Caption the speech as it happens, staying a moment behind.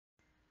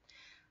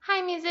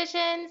Hi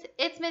musicians,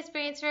 it's Miss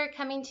Bransford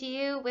coming to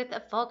you with a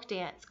folk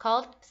dance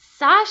called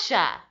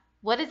Sasha.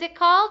 What is it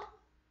called?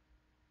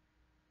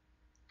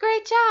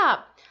 Great job.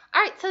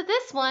 All right, so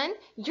this one,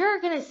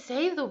 you're going to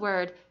say the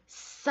word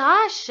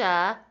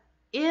Sasha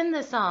in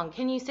the song.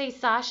 Can you say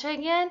Sasha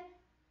again?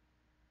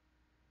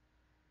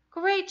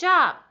 Great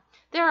job.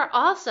 There are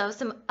also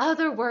some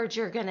other words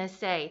you're going to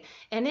say,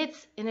 and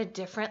it's in a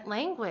different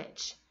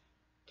language.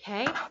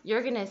 Okay,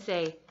 you're going to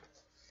say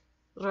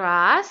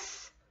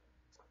ras,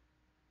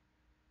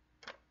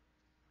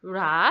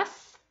 ras,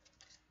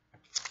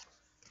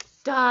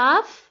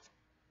 dove,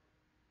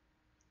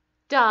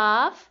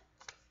 dove,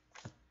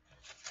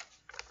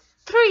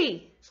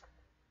 three,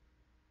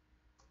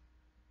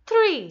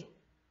 three.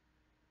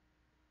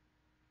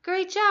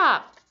 Great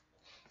job.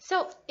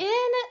 So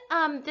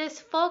in this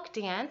folk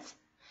dance,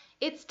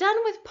 it's done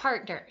with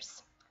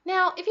partners.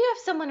 Now, if you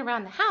have someone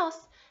around the house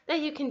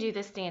that you can do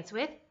this dance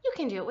with, you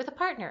can do it with a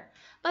partner.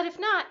 But if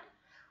not,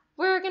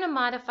 we're going to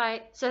modify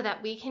it so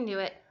that we can do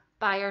it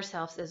by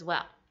ourselves as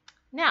well.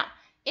 Now,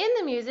 in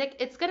the music,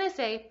 it's going to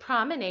say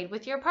promenade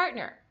with your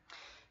partner.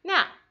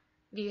 Now,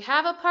 if you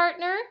have a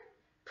partner,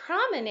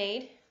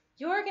 promenade,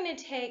 you're going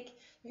to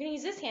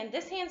use this hand.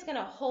 This hand's going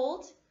to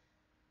hold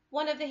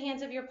one of the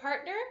hands of your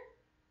partner,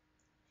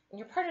 and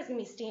your partner's going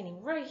to be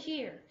standing right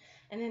here.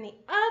 And then the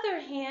other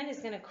hand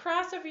is going to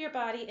cross over your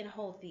body and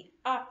hold the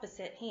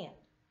opposite hand.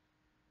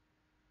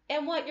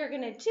 And what you're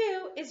going to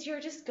do is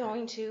you're just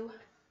going to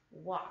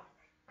walk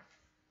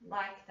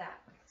like that.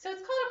 So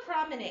it's called a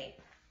promenade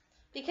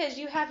because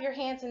you have your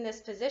hands in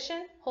this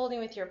position, holding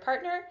with your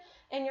partner,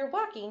 and you're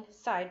walking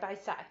side by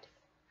side.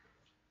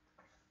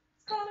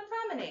 It's called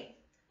a promenade.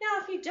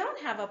 Now, if you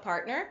don't have a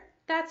partner,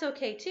 that's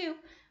okay too.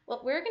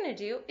 What we're going to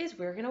do is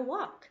we're going to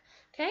walk,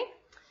 okay?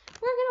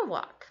 We're going to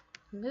walk.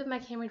 Move my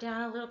camera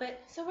down a little bit.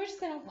 So we're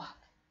just going to walk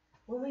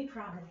when we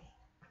promenade.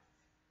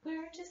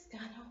 We're just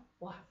going to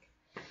walk.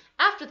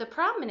 After the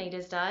promenade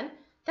is done,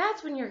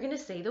 that's when you're going to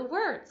say the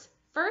words.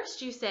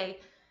 First, you say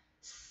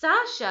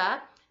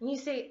Sasha, and you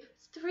say it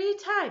 3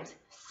 times.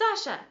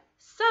 Sasha,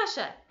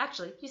 Sasha.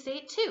 Actually, you say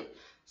it 2.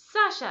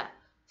 Sasha,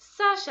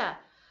 Sasha.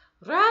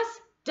 Ras,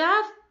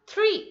 dav,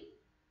 3.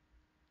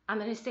 I'm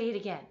going to say it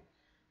again.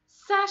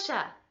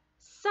 Sasha,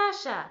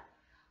 Sasha.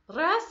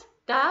 Ras,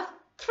 dav,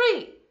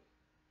 3.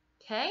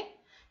 Okay,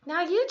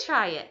 now you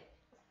try it.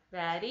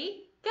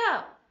 Ready,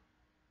 go.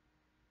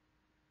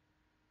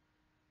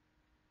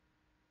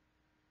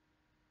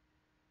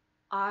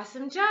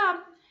 Awesome job.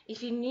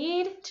 If you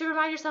need to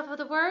remind yourself of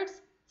the words,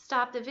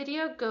 stop the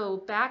video, go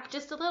back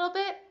just a little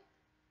bit,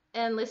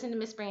 and listen to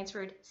Miss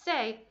Bransford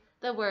say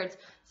the words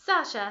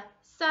Sasha,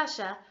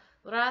 Sasha,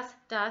 ras,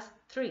 das,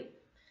 3.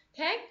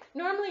 Okay,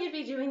 normally you'd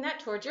be doing that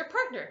towards your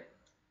partner,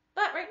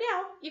 but right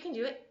now you can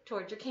do it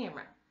towards your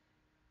camera,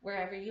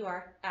 wherever you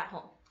are at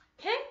home.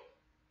 Okay,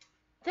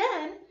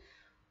 then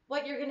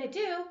what you're going to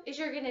do is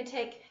you're going to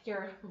take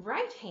your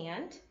right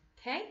hand,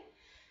 okay,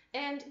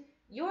 and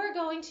you're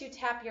going to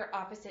tap your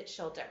opposite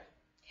shoulder,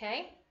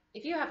 okay?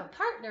 If you have a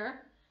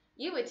partner,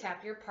 you would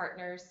tap your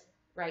partner's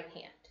right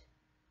hand,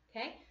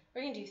 okay?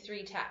 We're going to do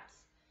 3 taps.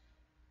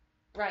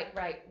 Right,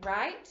 right,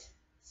 right,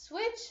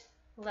 switch,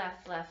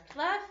 left, left,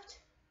 left,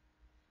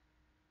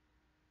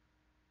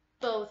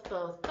 both,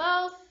 both,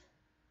 both,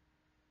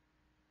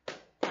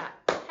 pat,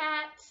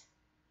 pat.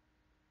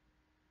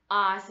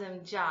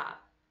 Awesome job.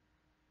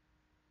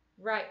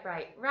 Right,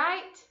 right,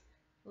 right,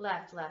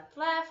 left, left,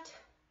 left,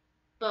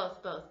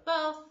 both, both,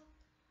 both,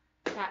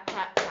 tap,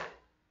 tap, tap.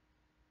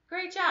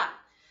 Great job.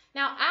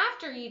 Now,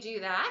 after you do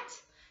that,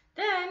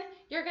 then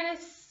you're going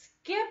to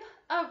skip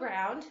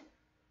around,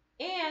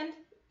 and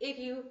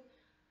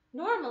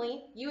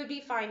normally you would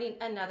be finding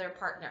another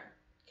partner,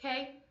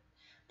 okay?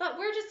 But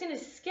we're just going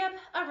to skip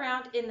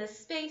around in the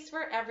space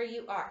wherever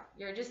you are.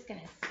 You're just going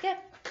to skip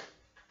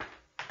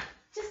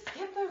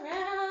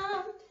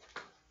around,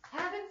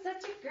 having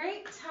such a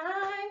great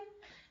time.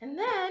 And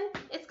then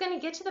it's going to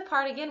get to the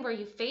part again where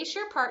you face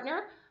your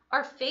partner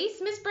or face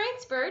Miss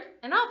Bransford,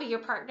 and I'll be your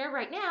partner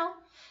right now.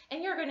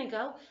 And you're going to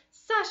go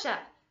Sasha,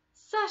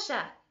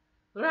 Sasha,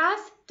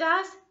 ras,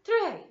 das,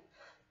 3.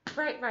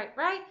 Right, right,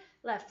 right,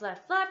 left,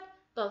 left, left,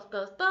 both,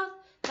 both, both,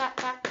 tap,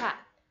 tap, tap.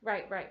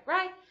 Right, right,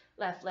 right,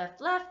 left, left,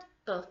 left,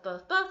 both,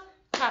 both, both,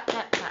 tap,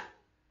 tap, tap.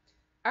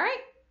 All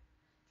right,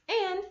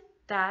 and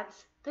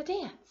that's the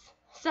dance.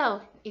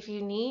 So if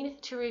you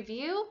need to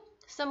review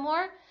some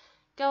more,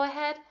 go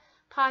ahead,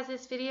 pause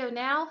this video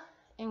now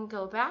and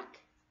go back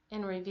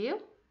and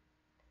review.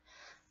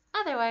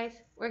 Otherwise,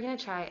 we're going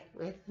to try it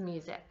with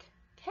music.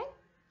 Okay,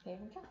 here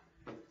we go.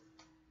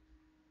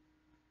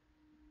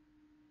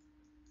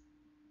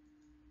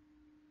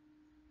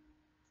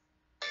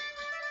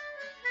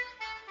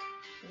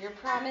 You're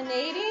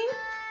promenading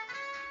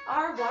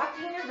or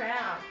walking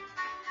around.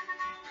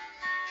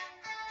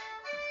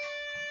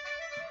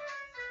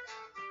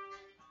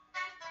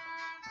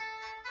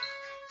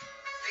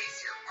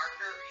 Face your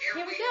partner.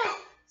 Here we go.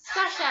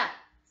 Sasha,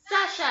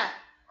 Sasha,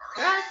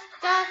 ras,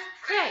 das,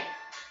 3.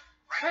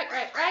 Right,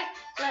 right, right,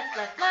 left,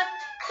 left, left,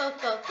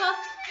 both, both, both.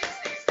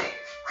 Stay, stay.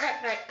 Right,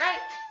 right, right,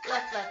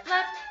 left, left,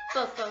 left,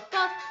 both, both,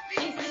 both.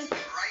 Knees, Knees.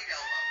 right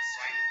elbow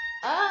swing.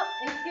 Oh,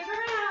 and skip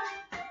around.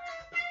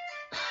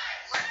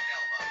 Left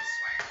elbow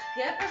swing.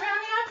 Skip around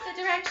the opposite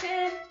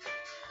direction.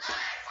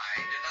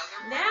 Find another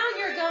Now partner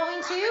you're and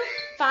going to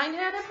promenade. find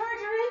another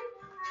partner and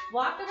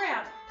walk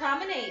around.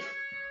 Promenade.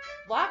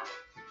 Walk.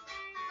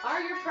 Or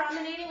you're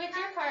promenading with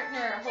your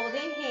partner,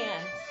 holding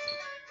hands.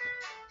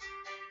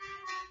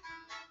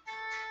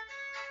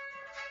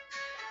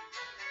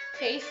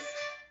 Face.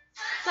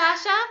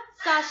 Sasha,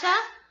 Sasha.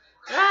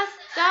 Ras,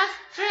 das,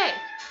 tres.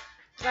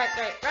 Right,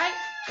 right, right.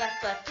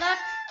 Left, left,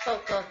 left.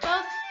 Both, both,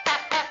 both.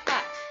 Pat, pat,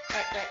 pat.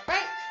 Right, right,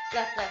 right.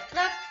 Left, left,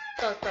 left.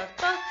 Both, both,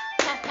 both.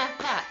 Pat, pat,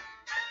 pat.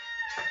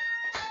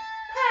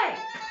 Hey.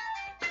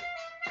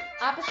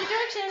 Opposite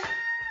direction.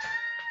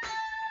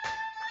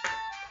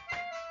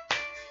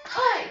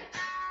 Hey.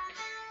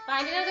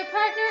 Find another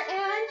partner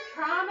and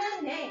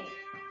promenade.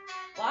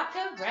 Walk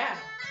around.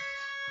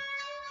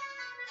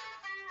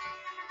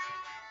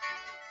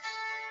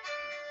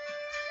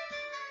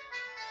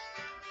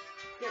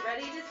 Get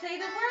ready to say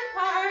the word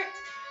part.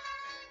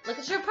 Look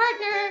at your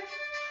partner.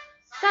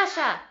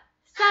 Sasha,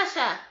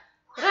 Sasha.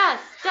 Ras,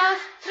 dos,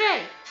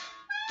 tres.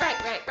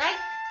 Right, right, right.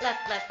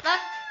 Left, left,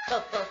 left.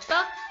 Both, both,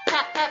 both.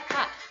 Pat, pat,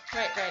 pat.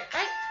 Right, right,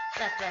 right.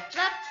 Left, left,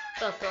 left.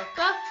 Both, both,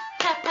 both.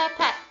 Pat, pat,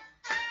 pat.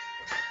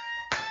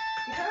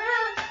 Keep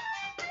around.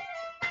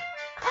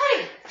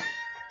 Hey.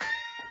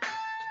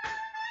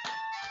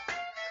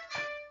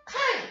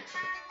 Hey.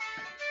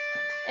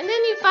 And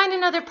then you find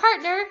another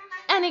partner,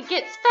 and it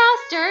gets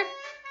faster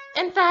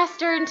and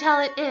faster until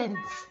it ends.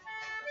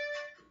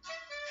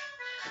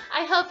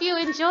 I hope you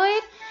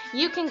enjoyed.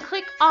 You can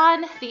click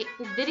on the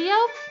video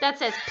that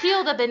says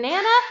peel the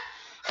banana,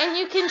 and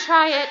you can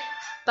try it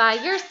by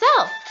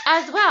yourself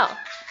as well.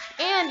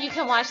 And you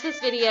can watch this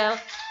video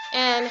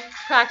and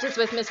practice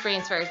with Miss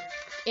Brainsford.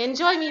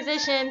 Enjoy,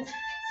 musicians.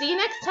 See you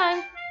next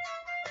time.